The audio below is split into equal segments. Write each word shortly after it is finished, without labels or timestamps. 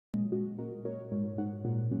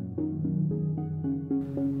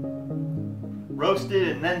Roasted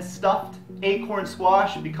and then stuffed, acorn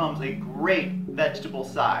squash becomes a great vegetable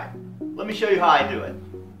side. Let me show you how I do it.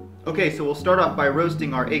 Okay, so we'll start off by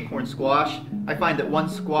roasting our acorn squash. I find that one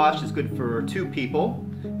squash is good for 2 people.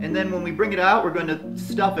 And then when we bring it out, we're going to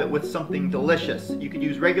stuff it with something delicious. You could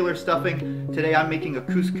use regular stuffing. Today I'm making a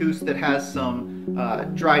couscous that has some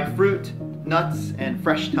dried fruit, nuts, and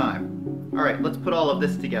fresh thyme. Alright, let's put all of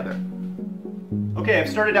this together. Okay, I've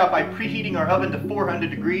started out by preheating our oven to 400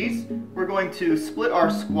 degrees. We're going to split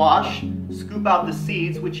our squash, scoop out the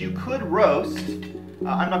seeds, which you could roast.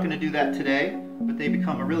 I'm not going to do that today, but they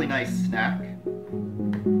become a really nice snack.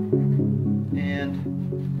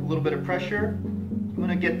 And a little bit of pressure. You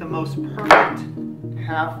want to get the most perfect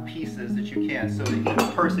half pieces that you can so that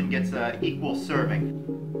each person gets an equal serving.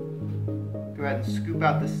 Go ahead and scoop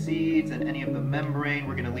out the seeds and any of the membrane.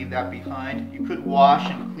 We're going to leave that behind. You could wash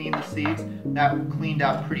and clean the seeds. That cleaned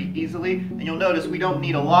out pretty easily. And you'll notice we don't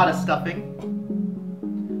need a lot of stuffing.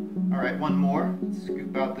 Alright, one more.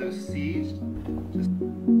 Scoop out those seeds. Just a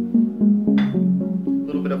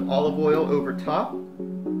little bit of olive oil over top.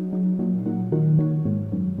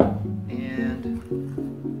 And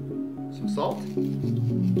some salt. A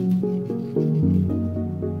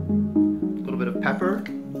little bit of pepper.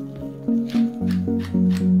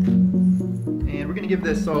 And we're going to give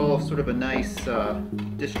this all sort of a nice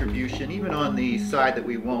distribution, even on the side that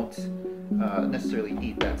we won't necessarily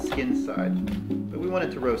eat, that skin side. But we want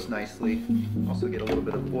it to roast nicely. Also get a little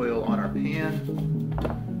bit of oil on our pan.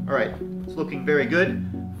 Alright, it's looking very good.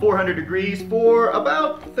 400 degrees for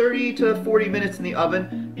about 30 to 40 minutes in the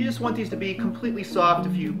oven. You just want these to be completely soft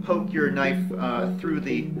if you poke your knife through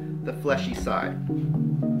the fleshy side.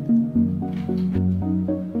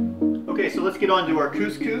 Okay, so let's get on to our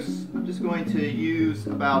couscous. I'm just going to use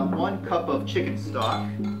about 1 cup of chicken stock.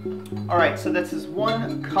 Alright, so this is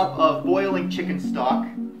 1 cup of boiling chicken stock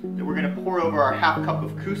that we're going to pour over our ½ cup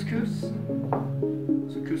of couscous.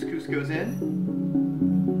 So couscous goes in.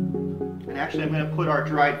 And actually I'm going to put our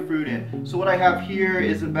dried fruit in. So what I have here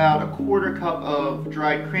is about a ¼ cup of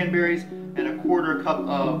dried cranberries and a ¼ cup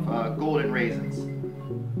of golden raisins.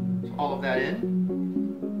 So all of that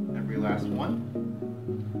in, every last one.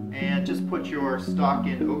 And just put your stock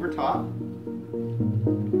in over top.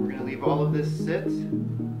 We're going to leave all of this sit.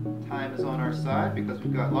 Thyme is on our side because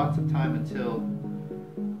we've got lots of time until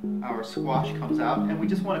our squash comes out, and we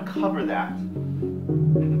just want to cover that.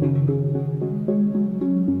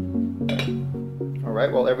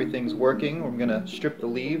 Alright, while everything's working, we're going to strip the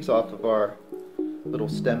leaves off of our little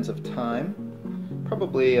stems of thyme.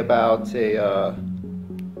 Probably about a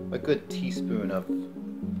good teaspoon of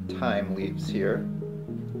thyme leaves here.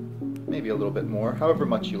 Maybe a little bit more, however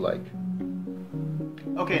much you like.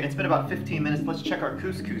 Okay, and it's been about 15 minutes. Let's check our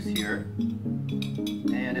couscous here.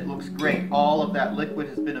 And it looks great. All of that liquid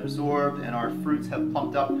has been absorbed and our fruits have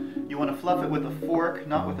plumped up. You want to fluff it with a fork,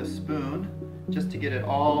 not with a spoon, just to get it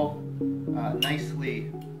all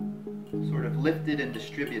nicely sort of lifted and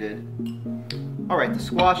distributed. Alright, the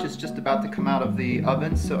squash is just about to come out of the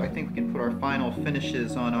oven, so I think we can put our final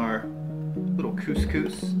finishes on our little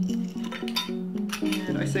couscous.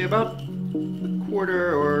 And I say about a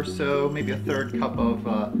 ¼ or so, maybe a 1/3 cup of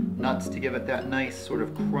nuts to give it that nice sort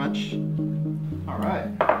of crunch.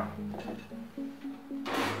 Alright.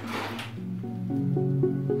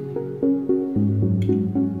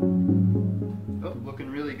 Oh,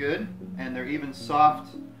 looking really good. And they're even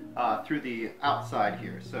soft through the outside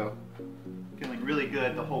here, so feeling really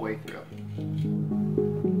good the whole way through.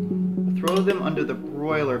 Throw them under the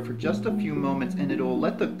broiler for just a few moments and it'll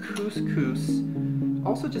let the couscous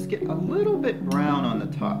also just get a little bit brown on the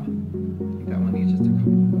top. I think that one needs just a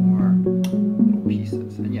couple more little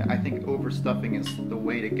pieces. And yeah, I think overstuffing is the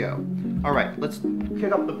way to go. Alright, let's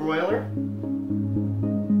pick up the broiler.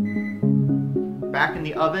 Back in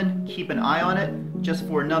the oven, keep an eye on it just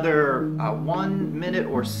for another 1 minute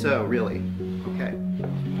or so, really. Okay.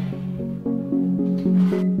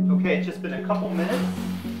 Okay, it's just been a couple minutes.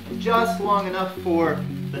 Just long enough for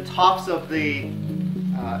the tops of the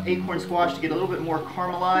acorn squash to get a little bit more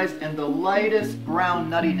caramelized and the lightest brown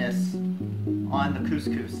nuttiness on the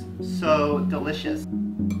couscous. So delicious.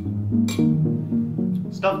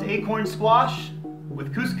 Stuffed acorn squash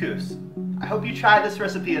with couscous. I hope you try this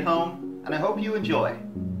recipe at home and I hope you enjoy.